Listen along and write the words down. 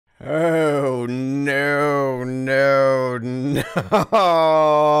Oh, no, no,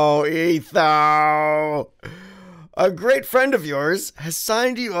 no, Etho. A great friend of yours has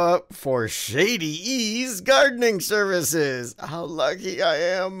signed you up for Shady E's gardening services. How lucky I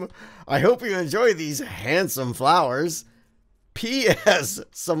am. I hope you enjoy these handsome flowers. P.S.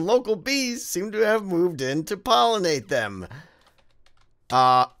 Some local bees seem to have moved in to pollinate them.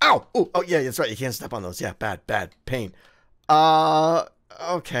 Ow! Oh, yeah, that's right. You can't step on those. Yeah, bad, pain.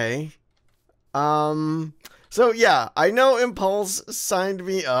 Okay. So yeah, I know Impulse signed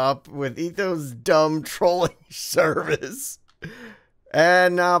me up with Etho's dumb trolling service.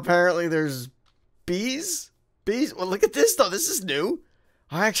 And now apparently there's bees? Bees? Well, look at this though. This is new.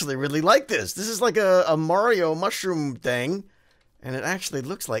 I actually really like this. This is like a Mario mushroom thing. And it actually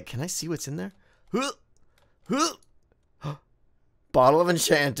looks like, can I see what's in there? Bottle of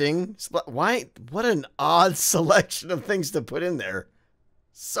Enchanting. Why? What an odd selection of things to put in there.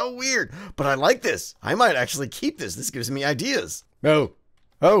 So weird. But I like this. I might actually keep this. This gives me ideas. Oh.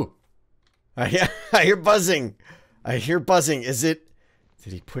 I hear buzzing. I hear buzzing. Is it...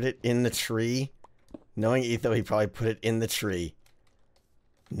 Did he put it in the tree? Knowing Etho, he probably put it in the tree.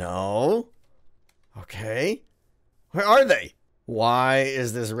 No. Okay. Where are they? Why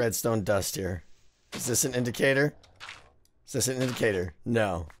is this redstone dust here? Is this an indicator? Is this an indicator?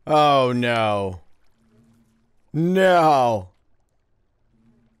 No. Oh, no. No.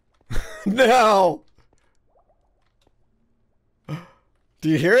 No. Do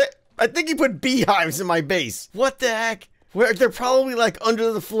you hear it? I think he put beehives in my base. What the heck? Where they're probably like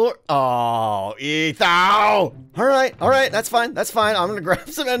under the floor. Oh, Etho. All right, that's fine. That's fine. I'm gonna grab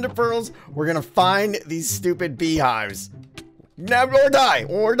some ender pearls. We're gonna find these stupid beehives. Now, or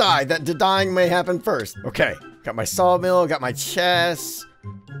die. That the dying may happen first. Okay, got my sawmill, got my chest.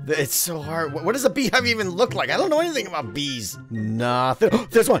 It's so hard. What does a beehive even look like? I don't know anything about bees. Nothing.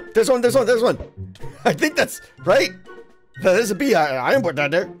 There's one. I think that's right. That is a beehive. I didn't put that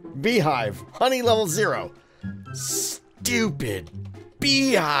there. Beehive. Honey level 0. Stupid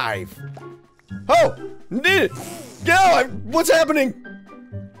beehive. Oh! No! What's happening?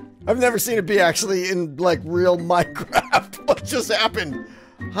 I've never seen a bee actually in, like, real Minecraft. What just happened?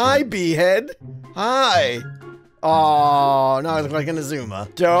 Hi, beehead. Hi. Oh, now I look like an Azuma.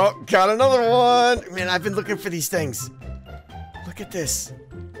 Got another one. Man, I've been looking for these things. Look at this.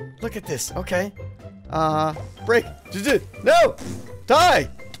 Okay. Break. No! Die!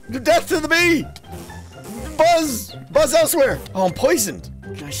 Death to the bee! Buzz elsewhere! Oh, I'm poisoned.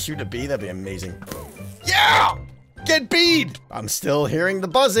 Can I shoot a bee? That'd be amazing. Yeah! Get beed! I'm still hearing the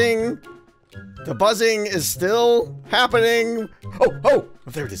buzzing. The buzzing is still happening. Oh,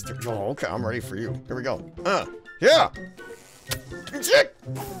 there it is. Oh, okay, I'm ready for you. Here we go. Yeah!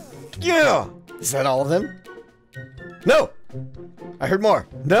 Yeah! Is that all of them? No! I heard more.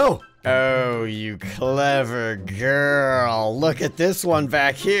 No! Oh, you clever girl. Look at this one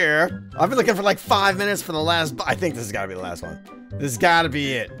back here. I've been looking for like 5 minutes for the last... I think this has got to be the last one. This has got to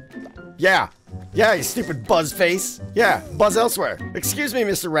be it. Yeah, you stupid buzz face. Yeah, buzz elsewhere. Excuse me,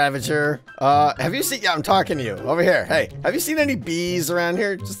 Mr. Ravager. Have you seen... Yeah, I'm talking to you. Over here. Hey, have you seen any bees around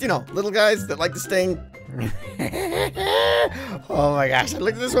here? Just, you know, little guys that like to sting. Oh my gosh, I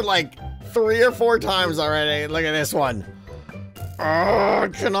looked at this one like 3 or 4 times already. Look at this one. Oh, I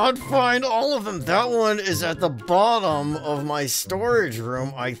cannot find all of them. That one is at the bottom of my storage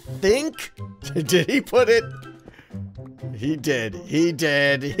room, I think. Did he put it? He did. He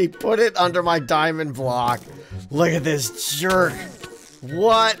put it under my diamond block. Look at this jerk.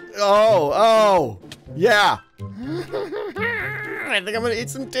 What? Oh, yeah. I think I'm gonna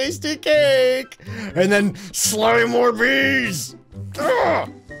eat some tasty cake. And then slay more bees. Ugh,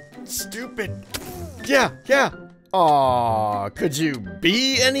 stupid. Yeah. Aw, could you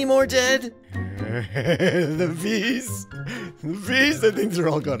be any more dead? The bees, I think they're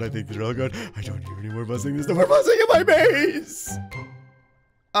all gone. I don't hear any more buzzing. There's no more buzzing in my base.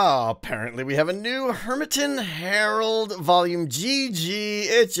 Oh, apparently we have a new Hermiton Herald Volume GG.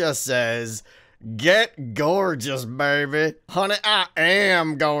 It just says, get gorgeous, baby. Honey, I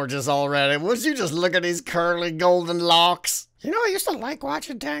am gorgeous already. Would you just look at these curly golden locks? You know, I used to like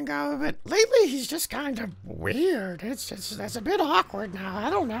watching Tango, but lately he's just kind of weird. That's a bit awkward now. I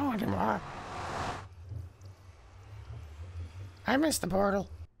don't know anymore. I miss the portal.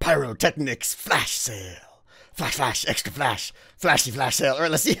 Pyrotechnics flash sale. Flash, extra flash. Flashy flash sale. All right,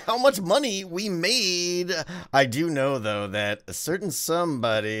 let's see how much money we made. I do know, though, that a certain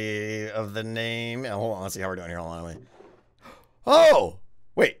somebody of the name... Oh, hold on, let's see how we're doing here. Hold on, wait. Oh!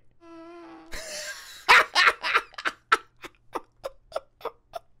 Wait.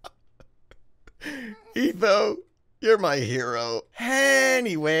 Etho, You're my hero.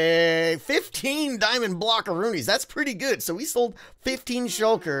 Anyway, 15 diamond blockaroonies. That's pretty good. So we sold 15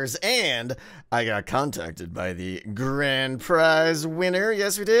 shulkers, and I got contacted by the grand prize winner.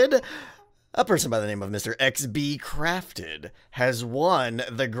 Yes, we did. A person by the name of Mr. XB Crafted has won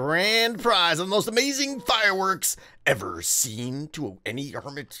the grand prize of the most amazing fireworks ever seen to any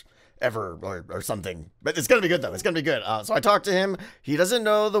hermit ever, or something. But it's gonna be good though. It's gonna be good. So I talked to him. He doesn't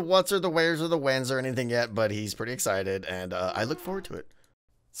know the what's or the where's or the when's or anything yet, but he's pretty excited, and I look forward to it.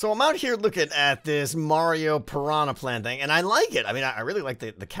 So I'm out here looking at this Mario Piranha Plant thing, and I like it. I mean, I really like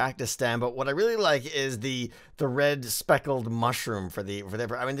the cactus stem, but what I really like is the red speckled mushroom for the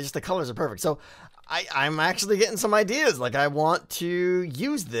I mean, just the colors are perfect. So I'm actually getting some ideas. Like, I want to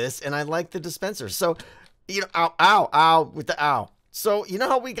use this, and I like the dispenser. So, you know, ow, with the ow. So, you know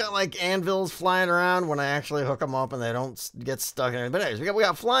how we got, like, anvils flying around when I actually hook them up and they don't get stuck in anything? But anyways, we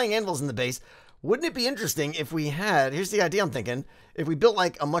got flying anvils in the base. Wouldn't it be interesting if we had, here's the idea I'm thinking, if we built,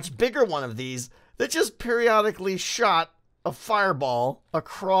 like, a much bigger one of these that just periodically shot a fireball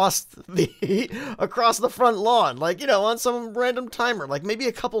across the front lawn, like, you know, on some random timer, like maybe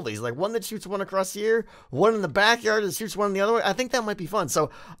a couple of these, like one that shoots one across here, one in the backyard that shoots one the other way. I think that might be fun. So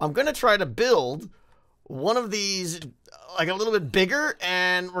I'm going to try to build one of these, like, a little bit bigger,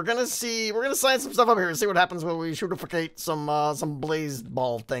 and we're gonna sign some stuff up here and see what happens when we shootificate some blaze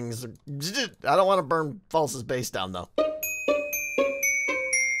ball things. I don't want to burn False's base down though.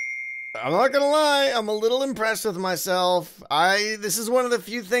 I'm not gonna lie, I'm a little impressed with myself. This is one of the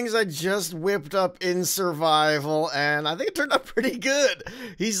few things I just whipped up in survival, and I think it turned out pretty good.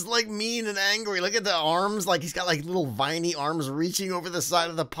 He's like mean and angry. Look at the arms, like he's got like little viney arms reaching over the side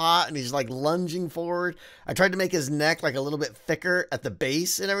of the pot, and he's like lunging forward. I tried to make his neck like a little bit thicker at the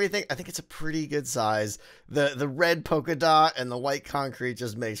base and everything. I think it's a pretty good size. The red polka dot and the white concrete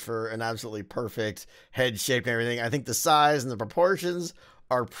just makes for an absolutely perfect head shape and everything. I think the size and the proportions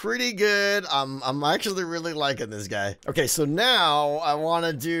are pretty good. I'm actually really liking this guy. Okay, so now I want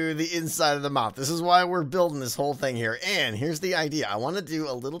to do the inside of the mouth. This is why we're building this whole thing here. And here's the idea. I want to do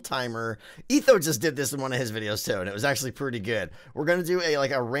a little timer. Etho just did this in one of his videos too, and it was actually pretty good. We're going to do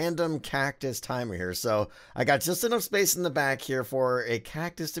a random cactus timer here. So I got just enough space in the back here for a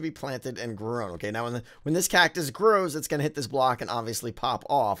cactus to be planted and grown. Okay, now when this cactus grows, it's going to hit this block and obviously pop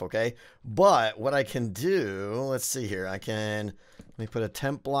off, okay? But what I can do, let's see here. Let me put a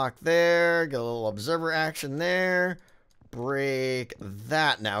temp block there, get a little observer action there, break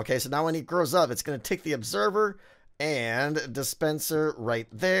that now. Okay, so now when he grows up, it's going to tick the observer and dispenser right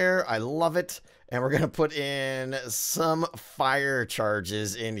there. I love it. And we're going to put in some fire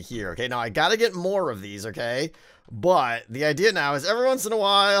charges in here. Okay, now I got to get more of these, okay? But the idea now is every once in a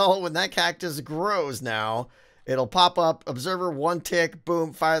while, when that cactus grows now, it'll pop up, observer, one tick,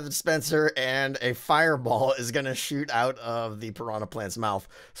 boom, fire the dispenser, and a fireball is going to shoot out of the piranha plant's mouth.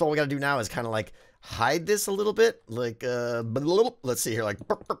 So all we got to do now is kind of like hide this a little bit, like, let's see here, like,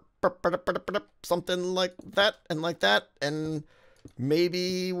 something like that, and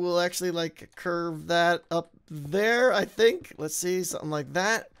maybe we'll actually, like, curve that up there, I think. Let's see, something like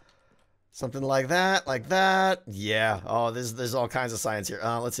that. Something like that, yeah. Oh, there's all kinds of science here.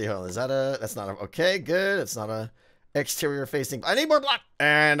 Let's see, hold on. Is that that's not a, okay, good. It's not a exterior facing. I need more black.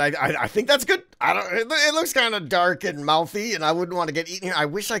 And I think that's good. It looks kind of dark and mouthy, and I wouldn't want to get eaten here. I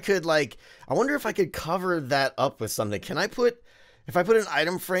wish I could, like, I wonder if I could cover that up with something. Can I put, if I put an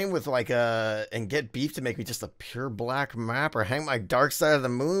item frame with like and get beef to make me just a pure black map, or hang my Dark Side of the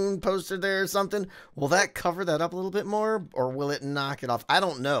Moon poster there or something, will that cover that up a little bit more, or will it knock it off? I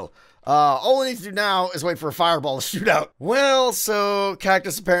don't know. All I need to do now is wait for a fireball to shoot out. Well, so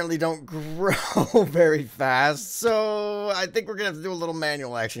cactus apparently don't grow very fast, so I think we're gonna have to do a little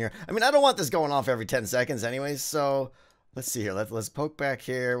manual action here. I mean, I don't want this going off every 10 seconds anyways, so let's see here. Let's poke back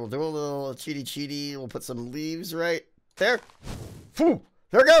here. We'll do a little cheaty. We'll put some leaves right there. Whew,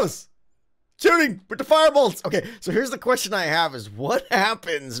 there it goes. Shooting with the fireballs. Okay, so here's the question I have is, what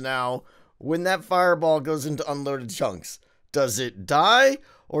happens now when that fireball goes into unloaded chunks? Does it die,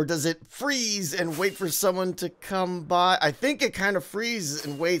 or does it freeze and wait for someone to come by? I think it kind of freezes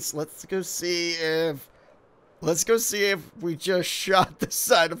and waits. Let's go see if we just shot the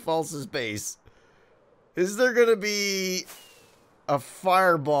side of False's base. Is there gonna be a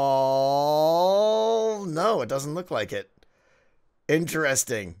fireball? No, it doesn't look like it.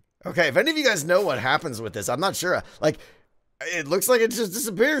 Interesting. Okay, if any of you guys know what happens with this, I'm not sure. Like, it looks like it just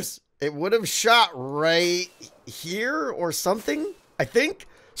disappears. It would have shot right here or something, I think.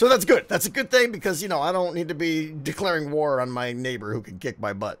 So that's good. That's a good thing because, you know, I don't need to be declaring war on my neighbor who can kick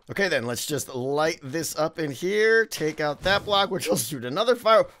my butt. Okay, then let's just light this up in here. Take out that block, which will shoot another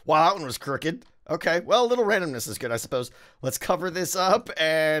fire. Wow, that one was crooked. Okay, well, a little randomness is good, I suppose. Let's cover this up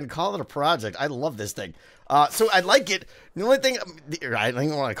and call it a project. I love this thing. So I like it. The only thing I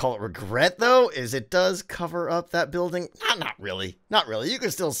don't want to call it regret, though, is it does cover up that building. Not really. Not really. You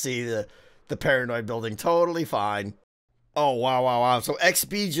can still see the paranoid building totally fine. Oh, wow. So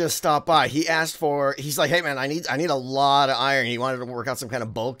XB just stopped by. He asked for, he's like, hey, man, I need a lot of iron. He wanted to work out some kind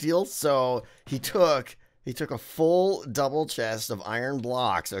of bulk deal. So he took a full double chest of iron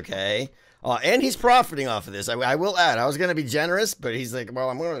blocks, okay? And he's profiting off of this. I will add, I was going to be generous, but he's like, well,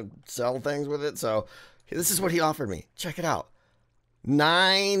 I'm going to sell things with it. So this is what he offered me. Check it out.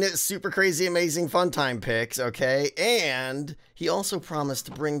 9 super crazy, amazing fun time picks, okay? And he also promised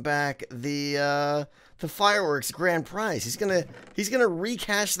to bring back the fireworks grand prize. He's gonna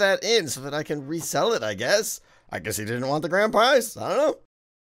recash that in so that I can resell it, I guess. I guess he didn't want the grand prize. I don't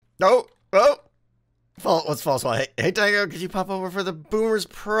know. Oh. What's false? Well, hey, Tango, could you pop over for the Boomers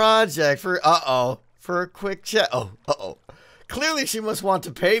project for a quick chat? Oh. Clearly she must want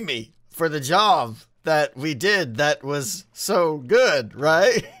to pay me for the job that we did that was so good,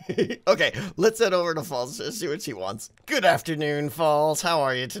 right? Okay, let's head over to Falls to see what she wants. Good afternoon, Falls. How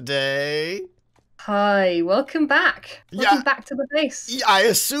are you today? Hi, welcome back. Welcome back to the base. Yeah, I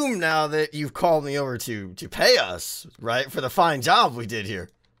assume now that you've called me over to pay us, right? For the fine job we did here.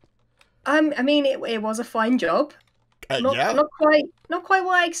 I mean, it was a fine job. Not quite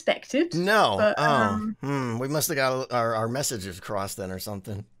what I expected. No. But, we must have got our messages crossed then or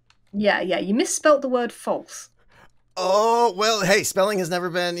something. Yeah, you misspelt the word false. Oh, well, hey, spelling has never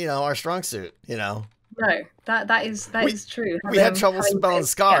been, our strong suit, No, that is true. We had trouble spelling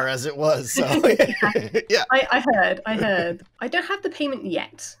Scar as it was, so yeah. I heard. I don't have the payment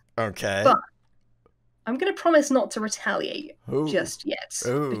yet. Okay. But I'm going to promise not to retaliate just yet.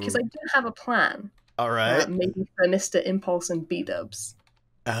 Because I do have a plan. All right. Maybe for Mr. Impulse and B-dubs.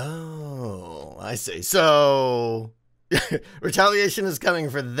 Oh, I see. So retaliation is coming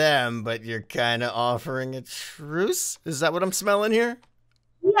for them, but you're kind of offering a truce? Is that what I'm smelling here?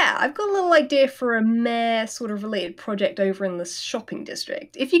 Yeah, I've got a little idea for a mayor sort of related project over in the shopping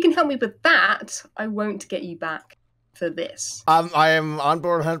district. If you can help me with that, I won't get you back for this. I am on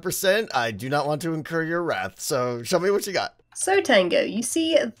board 100%. I do not want to incur your wrath, so show me what you got. So, Tango, you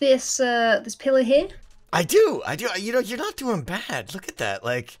see this this pillar here? I do. You're not doing bad. Look at that.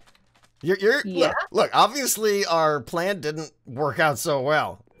 Like, you're look, obviously our plan didn't work out so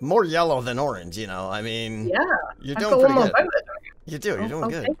well. More yellow than orange, I mean, yeah, you're doing pretty good. You're doing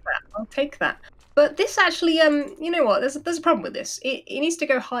good. I'll take that. But this actually, you know what? There's a problem with this. It needs to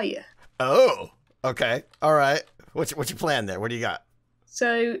go higher. Oh, okay, all right. What's your plan there? What do you got?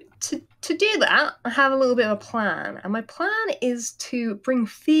 So to do that, I have a little bit of a plan, and my plan is to bring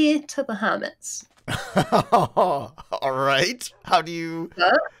fear to the hermits. All right. How do you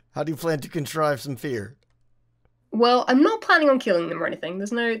plan to contrive some fear? Well, I'm not planning on killing them or anything.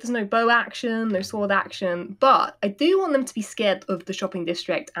 There's no bow action, no sword action, but I do want them to be scared of the shopping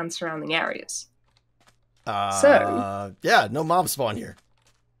district and surrounding areas. Yeah, no mob spawn here.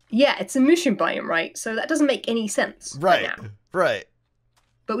 Yeah, it's a Mushin biome, right? So that doesn't make any sense right now. Right.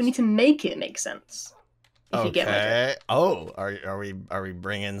 But we need to make it make sense. If you get my drift. Oh, are we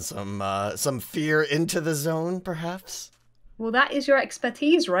bringing some fear into the zone, perhaps? Well, that is your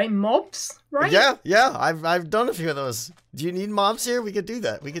expertise, right? Mobs, right? Yeah. I've done a few of those. Do you need mobs here? We could do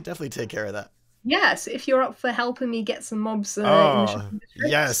that. We could definitely take care of that. Yes, if you're up for helping me get some mobs in the shopping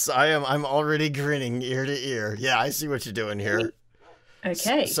district. Yes, I am. I'm already grinning ear to ear. Yeah, I see what you're doing here.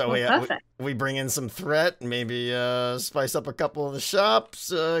 Okay, so perfect. We bring in some threat, maybe spice up a couple of the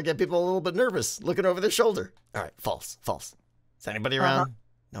shops, get people a little bit nervous, looking over their shoulder. All right, false. Is anybody around?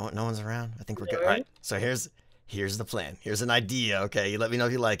 No one's around. I think we're good. All right, so here's the plan. Here's an idea, okay? You let me know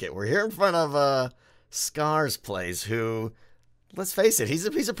if you like it. We're here in front of Scar's place, who, let's face it,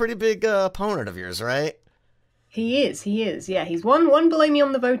 he's a pretty big opponent of yours, right? He is. Yeah, he's one below me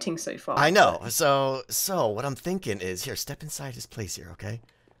on the voting so far. I know. So what I'm thinking is, here, step inside his place here, okay?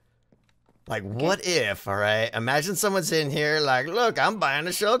 Like, what if, all right, imagine someone's in here like, look, I'm buying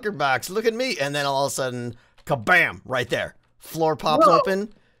a shulker box. Look at me. And then all of a sudden, kabam, right there. Floor pops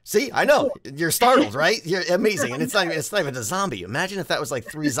open. See, I know. You're startled, right? You're amazing. And it's not even a zombie. Imagine if that was like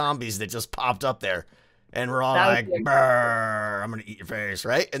 3 zombies that just popped up there. And we're all like, brr, I'm going to eat your face,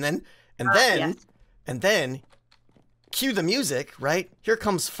 right? And then, cue the music, right? Here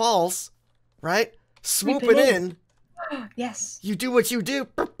comes False, right? Swooping in. Yes. You do what you do,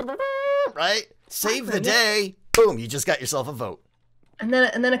 right? Save the day. Boom, you just got yourself a vote. And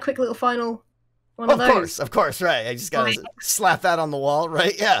then a quick little final one of those. Of course, right. I just got to slap that on the wall,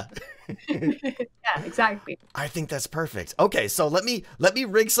 right? Yeah. Yeah, exactly. I think that's perfect. Okay, so let me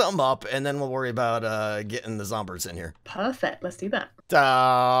rig something up, and then we'll worry about getting the zombies in here. Perfect. Let's do that.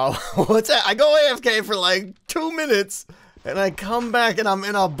 What's that? I go AFK for like 2 minutes, and I come back and I'm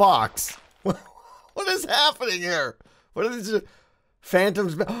in a box. What is happening here? What are these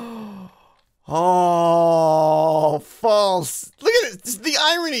phantoms? Oh, false. Look at it. It's the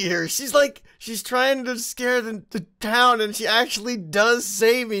irony here. She's trying to scare the town, and she actually does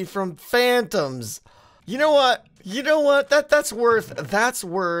save me from phantoms. You know what? That's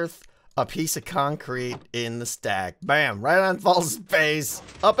worth a piece of concrete in the stack. Bam, right on False's face.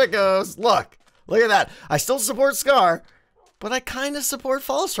 Up it goes. Look at that. I still support Scar, but I kind of support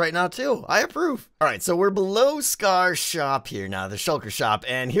False right now too. I approve. All right, so we're below Scar's shop here now, the shulker shop,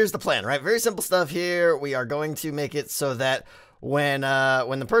 and here's the plan, right? Very simple stuff here. We are going to make it so that when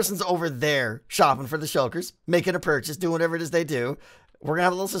the person's over there shopping for the shulkers, making a purchase, doing whatever it is they do, we're gonna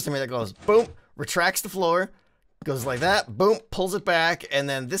have a little system here that goes boom, retracts the floor, goes like that, boom, pulls it back, and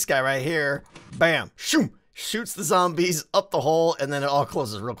then this guy right here, bam, shoom, shoots the zombies up the hole, and then it all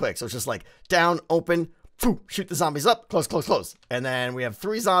closes real quick. So it's just like down, open, shoot the zombies up, close, close, close. And then we have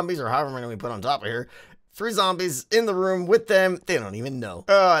 3 zombies, or however many we put on top of here. 3 zombies in the room with them. They don't even know.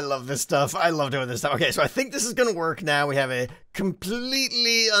 Oh, I love this stuff. I love doing this stuff. Okay, so I think this is gonna work now. We have a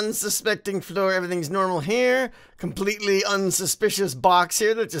completely unsuspecting floor. Everything's normal here. Completely unsuspicious box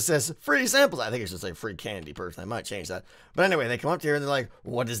here that just says free samples. I think it should say free candy, personally. I might change that. But anyway, they come up here and they're like,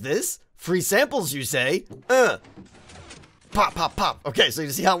 what is this? Free samples, you say? Pop, pop, pop. Okay, so you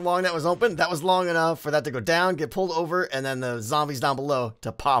see how long that was open? That was long enough for that to go down, get pulled over, and then the zombies down below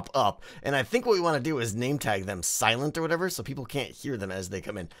to pop up. And I think what we want to do is name tag them silent or whatever, so people can't hear them as they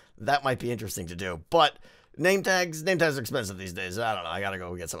come in. That might be interesting to do. But name tags are expensive these days. I don't know. I gotta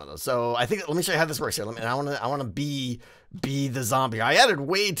go get some of those. So I think, let me show you how this works here. I wanna be the zombie. I added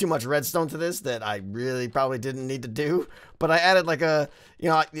way too much redstone to this that I really probably didn't need to do. But I added like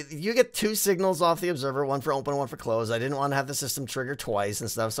you get 2 signals off the observer, one for open, one for close. I didn't want to have the system trigger twice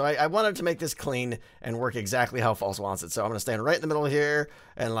and stuff. So I wanted to make this clean and work exactly how False wants it. So I'm going to stand right in the middle here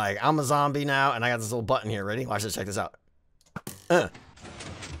and like, I'm a zombie now. And I got this little button here. Ready? Watch this. Check this out.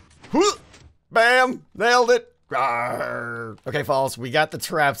 Bam! Nailed it. Rawr. Okay, False, we got the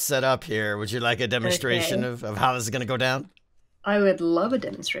trap set up here. Would you like a demonstration of how this is going to go down? I would love a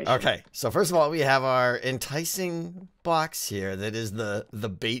demonstration. Okay, so first of all, we have our enticing box here that is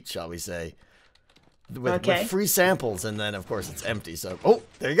the bait, shall we say, with free samples, and then, of course, it's empty. So, oh,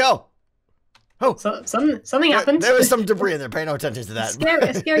 there you go. Oh, so, something happened. There was some debris in there. Pay no attention to that.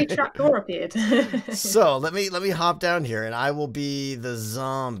 A scary trapdoor appeared. So let me hop down here, and I will be the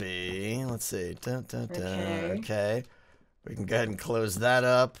zombie. Let's see. Okay. We can go ahead and close that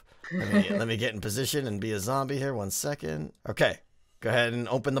up. Let me get in position and be a zombie here. 1 second. Okay. Go ahead and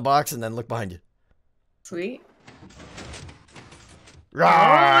open the box, and then look behind you. Sweet.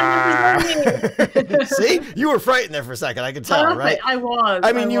 See, you were frightened there for a second. I could tell, right? I was.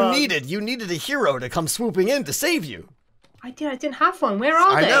 I mean, you needed a hero to come swooping in to save you. I didn't have one. Where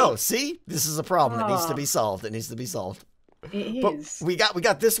are they? I know. See, this is a problem that needs to be solved. It needs to be solved. It but is. we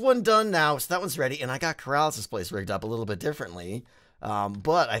got this one done now, so that one's ready, and I got Corrales' place rigged up a little bit differently.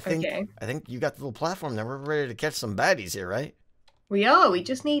 But I think you got the little platform now. We're ready to catch some baddies here, right? We are. We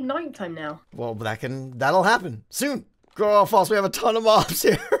just need nighttime now. Well, that'll happen soon. Go False. We have a ton of mobs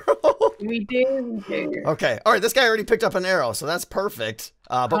here. We do. Okay. All right. This guy already picked up an arrow, so that's perfect.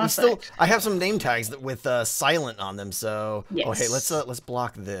 But I have some name tags with silent on them. So, yes. Okay, let's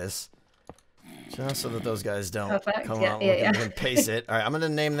block this, just so that those guys don't come out and paste it. All right. I'm gonna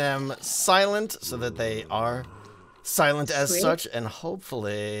name them silent so that they are silent as such, and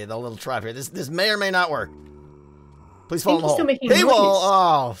hopefully the little trap here. This may or may not work. Please fall in the hole. Hey, wall!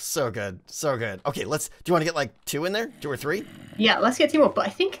 Oh, so good, so good. Okay, do you want to get like 2 in there, 2 or 3? Yeah, let's get 2 more. But I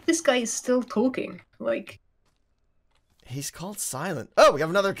think this guy is still talking. Like, he's called silent. Oh, we have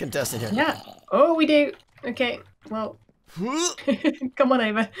another contestant here. Yeah. Oh, we do. Okay. Well, come on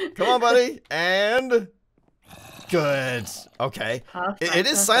over. Come on, buddy. And good. Okay. It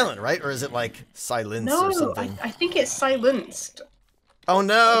is silent, right? Or is it like silence or something? I think it's silenced. Oh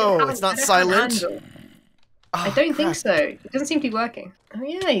no, it's not silent. I don't think so. It doesn't seem to be working. Oh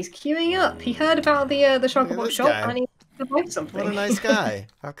yeah, he's queuing up. He heard about the Chocobo shop and he wants to buy something. What a nice guy.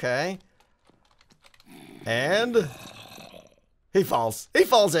 Okay. And he falls. He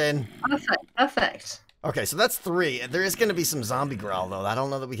falls in. Perfect. Okay, so that's 3. There is going to be some zombie growl though. I don't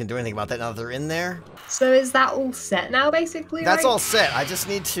know that we can do anything about that now that they're in there. So is that all set now, basically? That's all set. I just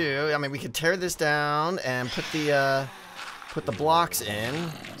need to. I mean, we could tear this down and put the blocks in.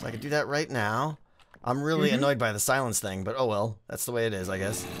 So I could do that right now. I'm really annoyed by the silence thing, but oh well. That's the way it is, I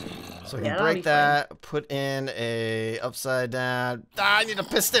guess. So we Yeah, can that'll be break that, put in a upside down. Ah, I need a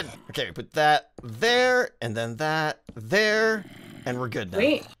piston. Okay, we put that there, and then that there, and we're good now.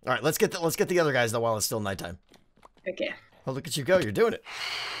 Sweet. All right, let's get the other guys though while it's still nighttime. Okay. Oh, look at you go! You're doing it.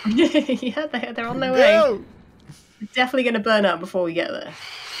 Yeah, they're on their way. Go! Definitely gonna burn out before we get there.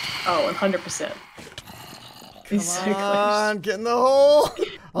 Oh, 100%. He's so Come close. on, get in the hole.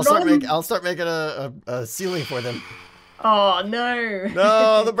 I'll start making a ceiling for them. Oh no!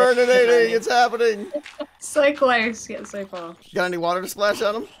 No, the burninating, it's happening. So close, yet so far. You got any water to splash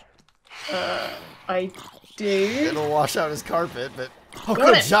on him? I do. It'll wash out his carpet, but oh, Got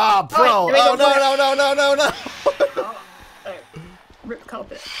good it. job, pro. Right, here we Oh go, no. Oh, no. Rip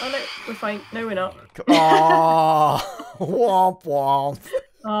carpet. Oh no, we're fine. No, we're not. Oh, womp womp.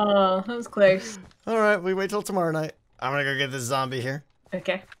 Oh, that was close. All right, we wait till tomorrow night. I'm gonna go get this zombie here.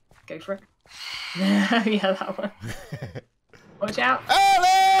 Okay, go for it. Yeah, that one. Watch out. Oh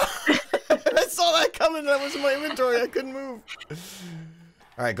no! I saw that coming. That was in my inventory. I couldn't move.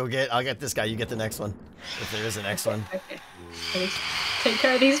 All right, I'll get this guy. You get the next one, if there is a next one. Okay. Let me take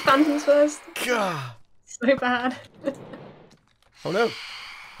care of these phantoms first. God. So bad. Oh no.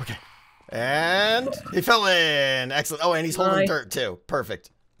 Okay. And he fell in. Excellent. Oh, and he's holding dirt too.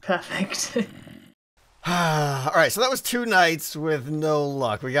 Perfect. Perfect. All right, so that was 2 nights with no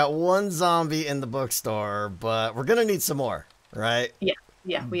luck. We got 1 zombie in the bookstore, but we're gonna need some more, right?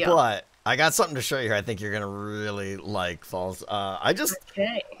 Yeah, we are. But I got something to show you here. I think you're gonna really like, Falls. I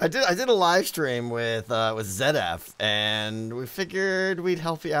did a live stream with ZF, and we figured we'd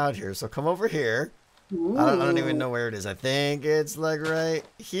help you out here. So come over here. I don't even know where it is. I think it's like right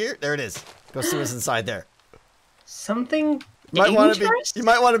here. There it is. Go see what's inside there. Something You might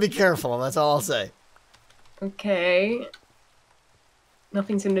want to be careful. That's all I'll say. Okay.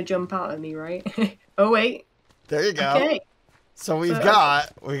 Nothing's gonna jump out at me, right? Oh wait. There you go. Okay. So we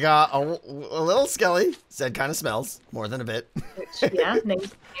got a little skelly. Said kind of smells more than a bit. Which, yeah,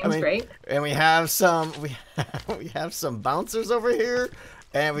 name's great. And we have some we have some bouncers over here,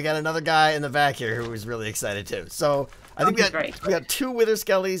 and we got another guy in the back here who was really excited too. So I think we got 2 wither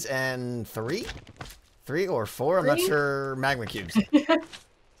skellies and 3 or 4. I'm not sure. Magma cubes.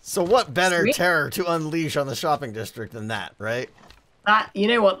 So what better terror to unleash on the shopping district than that, right? You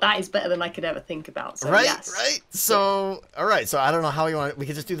know what? That is better than I could ever think about. So right, yes. right. So all right. So I don't know how you want. We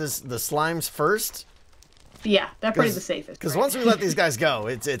could just do the slimes first. Yeah, they're probably the safest. Because once we let these guys go,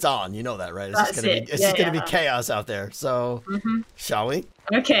 it's on. You know that, right? It's just gonna be chaos out there. So shall we?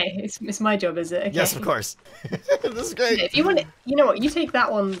 Okay, it's my job, is it? Okay. Yes, of course. This is great. Okay, if you want it, you know what? You take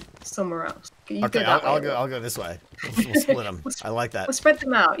that one somewhere else. Okay, I'll go this way. We'll split them. I like that. We'll spread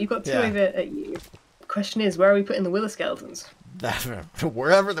them out. You've got 2 over at you. The question is, where are we putting the wither skeletons?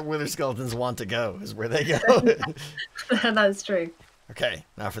 Wherever the wither skeletons want to go is where they go. That's true. Okay,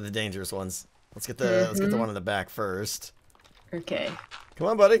 now for the dangerous ones. Let's get the one in the back first. Okay. Come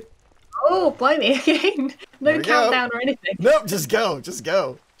on, buddy. Oh, blimey! Again, no countdown or anything. Nope, just go.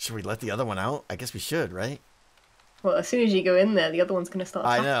 Should we let the other one out? I guess we should, right? Well, as soon as you go in there, the other one's gonna start.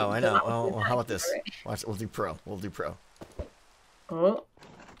 I know. Well, how about this? Watch. We'll do pro. Oh,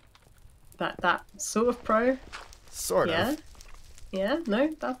 that sort of pro. Sort of. Yeah.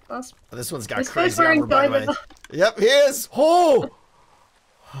 No, that's. This one's got crazy armor, by the way. Yep, he is. Oh,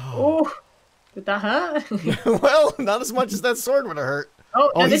 did that hurt? Well, not as much as that sword would have hurt.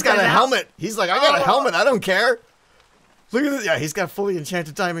 Oh, he's got a helmet. He's like, I got a helmet. I don't care. Look at this. Yeah, he's got fully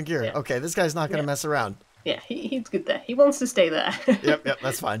enchanted diamond gear. Yeah. Okay, this guy's not gonna mess around. Yeah, he's good there. He wants to stay there. Yep,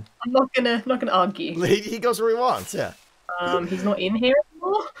 that's fine. I'm not gonna argue. He goes where he wants. Yeah. He's not in here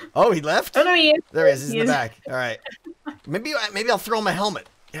anymore. Oh, he left? Oh no, he is. There he is. He's in the back. All right. Maybe I'll throw him a helmet.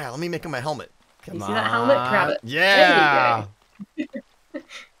 Yeah, let me make him a helmet. Come on. See that helmet? Grab it. Yeah.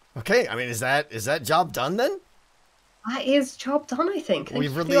 Okay. I mean, is that job done then? That is job done, I think.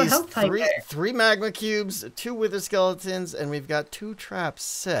 We've released 3 magma cubes, 2 wither skeletons, and we've got 2 traps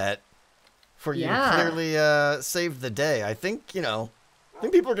set for you to clearly save the day. I think people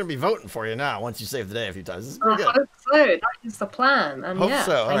are going to be voting for you now once you save the day a few times. This is pretty good. I hope so. That is the plan. And hope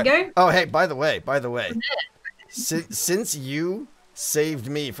so. All right. Oh, hey, by the way, since you saved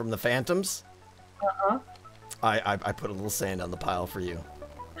me from the phantoms, I put a little sand on the pile for you.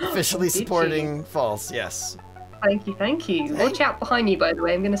 Officially supporting False, yes. Thank you. Watch out behind you, by the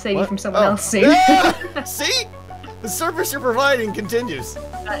way. I'm going to save you from someone else soon. Yeah! See? The service you're providing continues.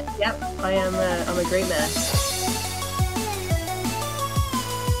 Yep, I'm a great man.